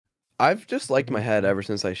I've just liked my head ever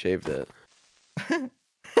since I shaved it.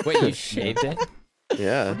 Wait, you shaved it?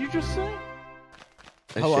 Yeah. What did you just say?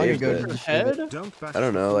 I How long shaved ago it. did you Head? I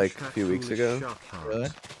don't know, like a few weeks ago. Really?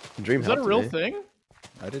 Dream Is that a helped real me. thing?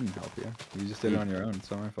 I didn't help you. You just did it on your own. It's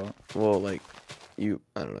not my fault. Well, like, I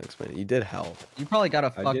don't know, explain it. You did help. You probably got a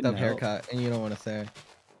I fucked didn't up help. haircut and you don't want to say.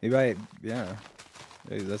 Maybe yeah.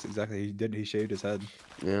 That's exactly. He shaved his head.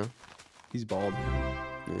 Yeah. He's bald.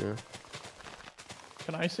 Yeah.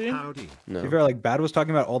 Can I see? Howdy. No. If you're like Bad was talking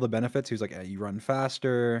about all the benefits, he was like, you run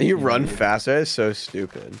faster. You know, run faster? That is so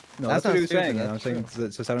stupid. No, That's that's what not he was stupid, saying. that's I'm saying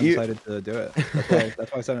true. so Seven You- decided to do it.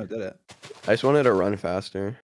 That's why Seven did it. I just wanted to run faster.